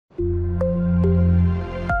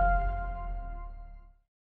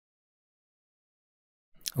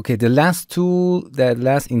Okay, the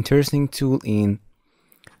last interesting tool in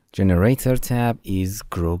Generator tab is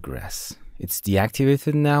Grow Grass. It's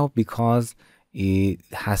deactivated now because it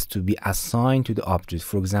has to be assigned to the object.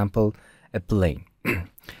 For example, a plane.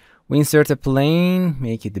 We insert a plane,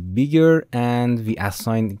 make it bigger, and we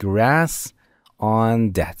assign grass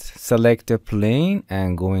on that. Select the plane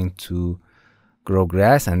and go into Grow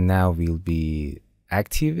Grass, and now we'll be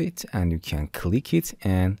activate, and you can click it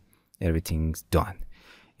and everything's done.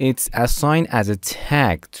 It's assigned as a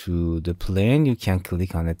tag to the plane. You can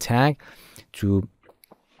click on the tag to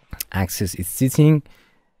access its setting.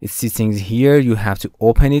 Its settings here. You have to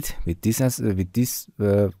open it with this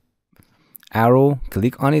arrow.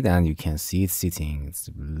 Click on it and you can see its settings.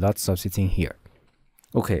 Lots of setting here.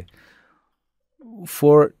 Okay.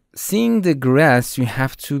 For seeing the grass, you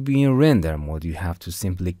have to be in render mode. You have to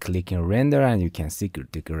simply click in render and you can see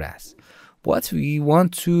the grass. But we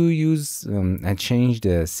want to use and change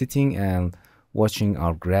the setting and watching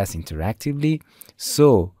our grass interactively.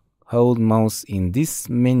 So hold mouse in this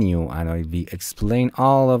menu and I will explain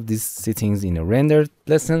all of these settings in the render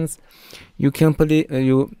lessons. You simply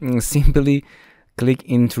click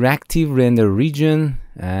interactive render region,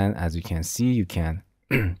 and as you can see, you can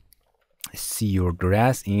see your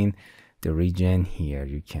grass in the region here.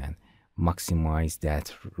 You can maximize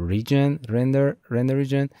that region, render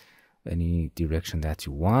region, any direction that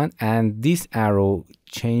you want, and this arrow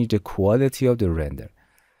change the quality of the render.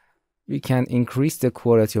 We can increase the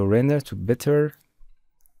quality of render to better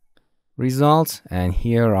results, and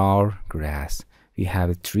here our grass. We have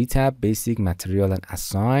a 3 tab, basic, material, and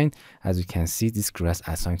assign. As you can see, this grass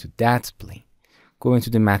assigned to that plane. Going to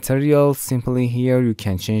the material, simply here you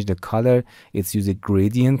can change the color. It's use a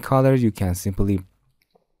gradient color. You can simply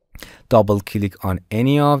double click on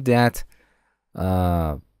any of that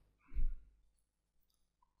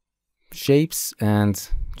shapes and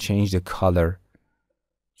change the color.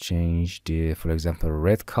 Change the, for example,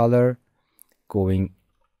 red color. Going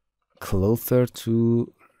closer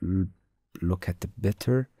to look at the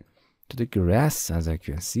better to the grass, as I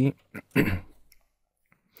can see.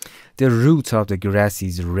 The root of the grass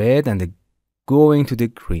is red and the going to the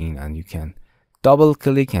green, and you can double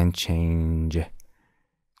click and change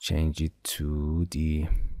it to the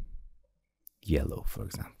yellow, for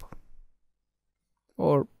example,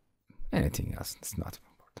 or anything else. It's not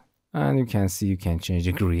important. And you can see you can change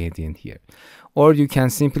the gradient here, or you can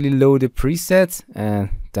simply load a preset and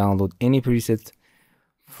download any preset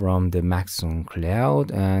from the Maxon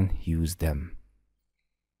Cloud and use them.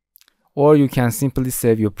 Or you can simply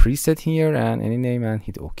save your preset here and any name and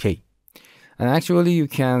hit OK. And actually you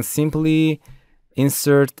can simply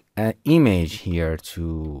insert an image here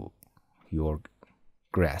to your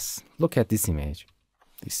grass. Look at this image.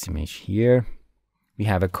 This image here. We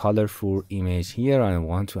have a colorful image here and I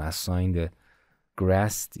want to assign the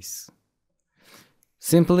grass this.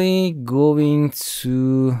 Simply going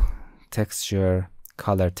to texture,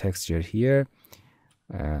 color texture here.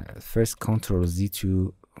 First Ctrl Z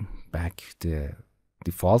to back the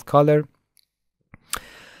default color.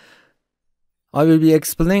 I will be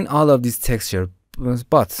explaining all of this texture,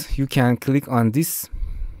 but you can click on this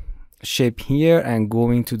shape here and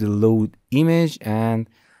going to the load image and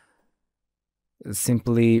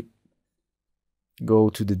simply go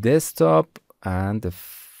to the desktop and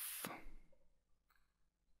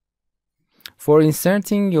for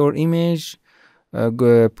inserting your image,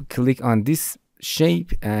 click on this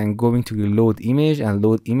shape and going to the load image and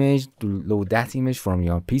load image to load that image from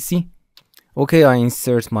your PC. Okay, I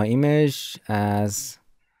insert my image as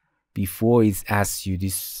before. It asks you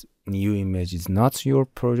this new image is not your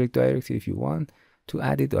project directory. If you want to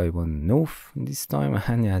add it, I want no this time,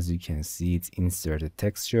 and as you can see, it's inserted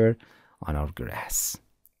texture on our grass.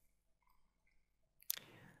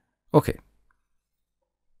 Okay,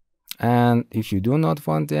 and if you do not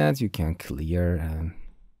want that, you can clear and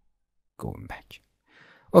going back.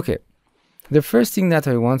 Okay, the first thing that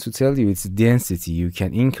I want to tell you is density. You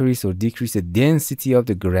can increase or decrease the density of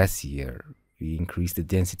the grass here. We increase the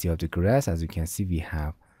density of the grass. As you can see, we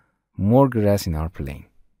have more grass in our plane.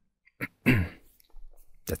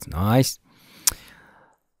 That's nice.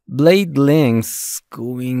 Blade lengths,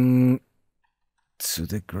 going to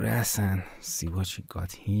the grass and see what you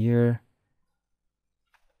got here.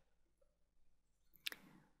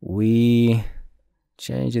 We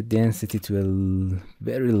change the density to a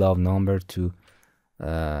very low number to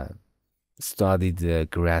study the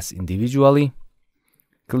grass individually.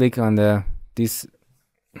 Click on this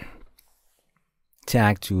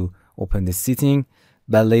tag to open the setting.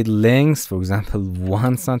 Blade length, for example,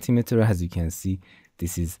 1 centimeter. As you can see,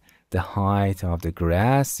 this is the height of the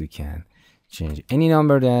grass. You can change any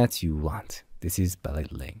number that you want. This is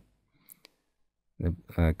blade length,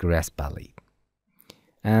 the grass blade.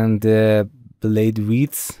 And the blade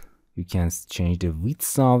width, you can change the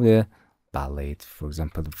width of the blade, for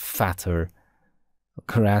example, fatter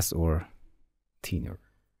grass or thinner.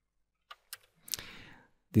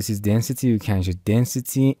 This is density. You can change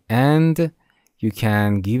density, and you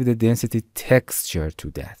can give the density texture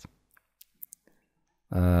to that.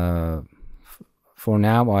 For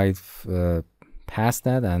now, I've passed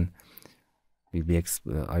that, and I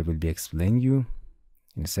will be explaining you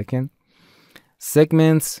in a second.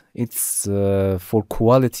 Segments, it's for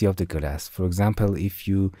quality of the grass. For example, if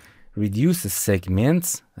you reduce the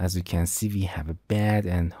segments, as you can see, we have a bad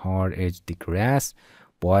and hard edged grass.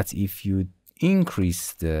 But if you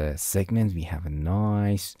increase the segment, we have a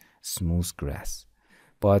nice smooth grass.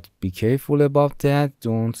 But be careful about that.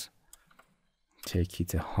 Don't take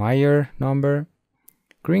it a higher number.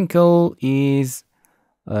 Crinkle is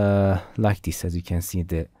like this. As you can see,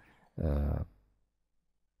 the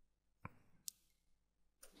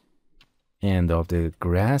end of the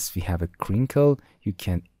grass, we have a crinkle. You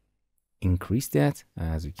can increase that.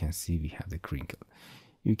 As you can see, we have the crinkle.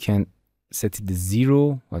 You can set it to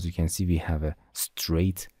 0. As you can see, we have a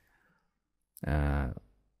straight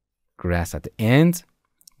grass at the end.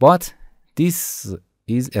 But this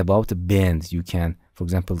is about the bend. You can, for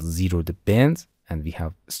example, 0 the bend, and we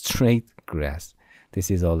have straight grass. This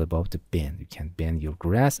is all about the bend. You can bend your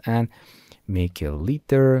grass and make a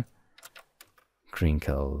little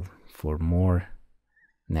crinkle for more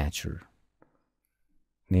nature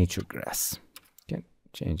grass. You can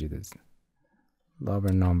change it as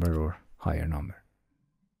lower number or higher number.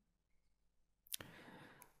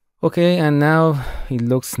 Okay, and now it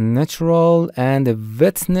looks natural, and the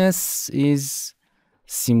wetness is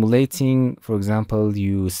simulating, for example,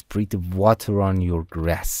 you spread water on your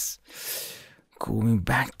grass. Going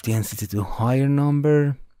back, density to higher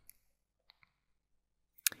number.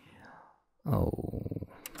 Oh,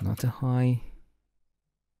 not a high.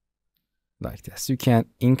 Like this. You can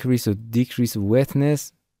increase or decrease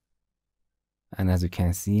wetness. And as you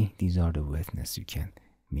can see, these are the wetness. You can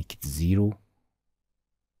make it 0.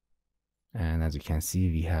 And as you can see,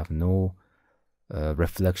 we have no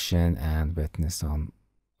reflection and wetness on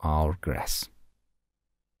our grass.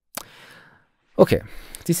 Okay,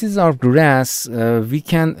 this is our grass. We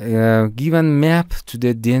can give a map to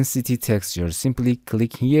the density texture. Simply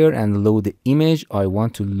click here and load the image. I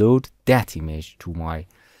want to load that image to my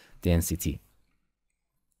density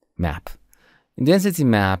map. In density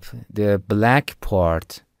map, the black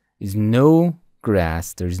part is no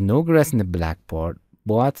grass. There is no grass in the black part,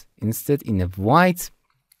 but instead in a white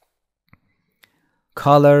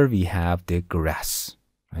color we have the grass,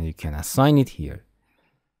 and you can assign it here.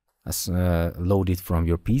 Load it from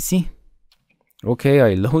your PC. Okay,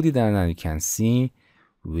 I loaded, and you can see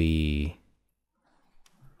we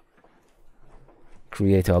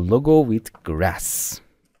create a logo with grass,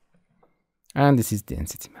 and this is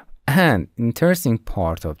density map. And interesting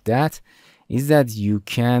part of that is that you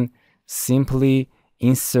can simply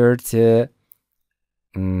insert a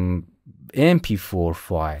MP4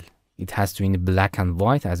 file. It has to be in black and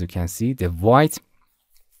white. As you can see, the white,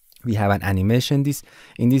 we have an animation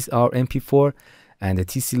in this our MP4, and the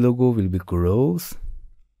TC logo will be growth,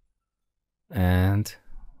 and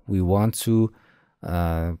we want to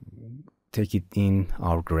take it in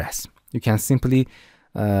our grass. You can simply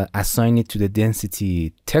assign it to the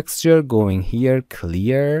density texture, going here,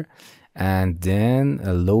 clear, and then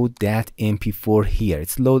load that MP4 here.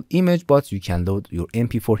 It's load image, but you can load your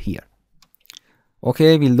MP4 here.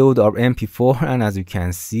 Okay, we load our MP4, and as you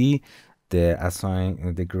can see, the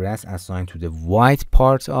grass assigned to the white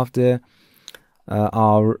part of the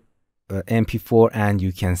our MP4, and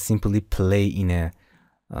you can simply play in a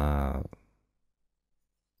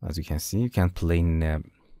as you can see, you can play in a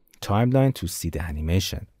timeline to see the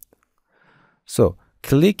animation. So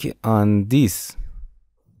click on this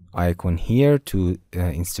icon here to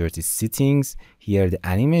insert the settings. Here the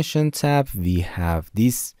animation tab, we have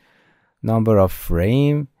this number of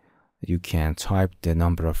frame. You can type the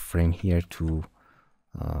number of frame here to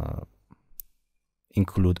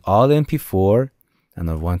include all MP4, and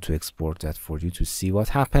I want to export that for you to see what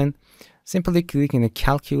happened. Simply click in a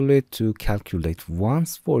calculate to calculate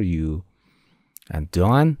once for you, and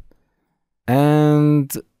done.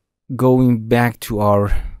 And going back to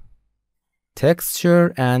our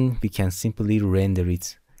texture, and we can simply render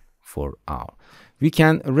it for our. We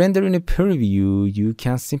can render in a preview. You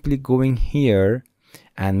can simply go in here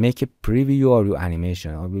and make a preview of your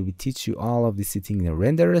animation. I will teach you all of the setting in a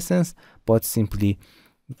render essence, but simply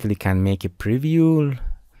click and make a preview.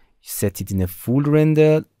 set it in a full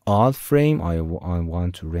render, alt frame. I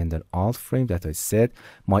want to render alt frame that I said.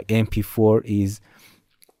 My MP4 is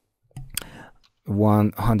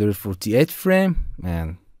 148 frame,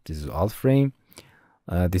 and this is alt frame.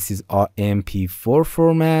 This is our MP4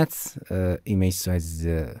 format. Image size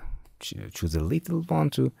is choose a little one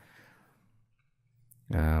to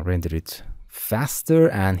render it faster,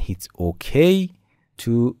 and hit OK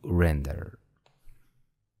to render.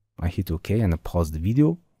 I hit OK and I pause the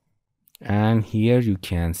video, and here you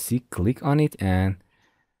can see, click on it, and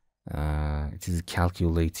it is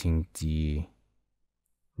calculating the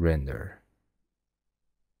render.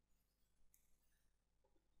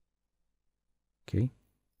 Okay,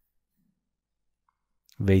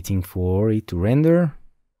 waiting for it to render.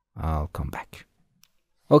 I'll come back.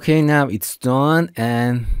 Okay, now it's done,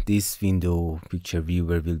 and this window picture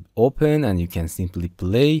viewer will open, and you can simply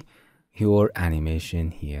play your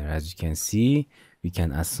animation here. As you can see, we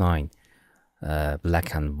can assign a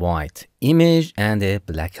black and white image and a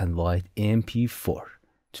black and white MP4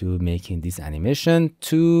 to making this animation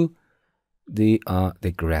to the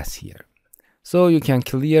grass here. So you can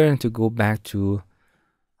clear and to go back to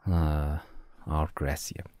our grass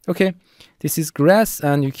here. Okay, this is grass,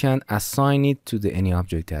 and you can assign it to any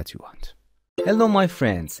object that you want. Hello my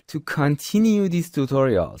friends, to continue these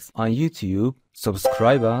tutorials on YouTube,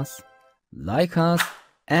 subscribe us, like us,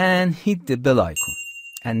 and hit the bell icon.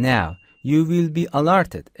 And now you will be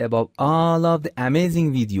alerted about all of the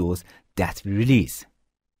amazing videos that we release.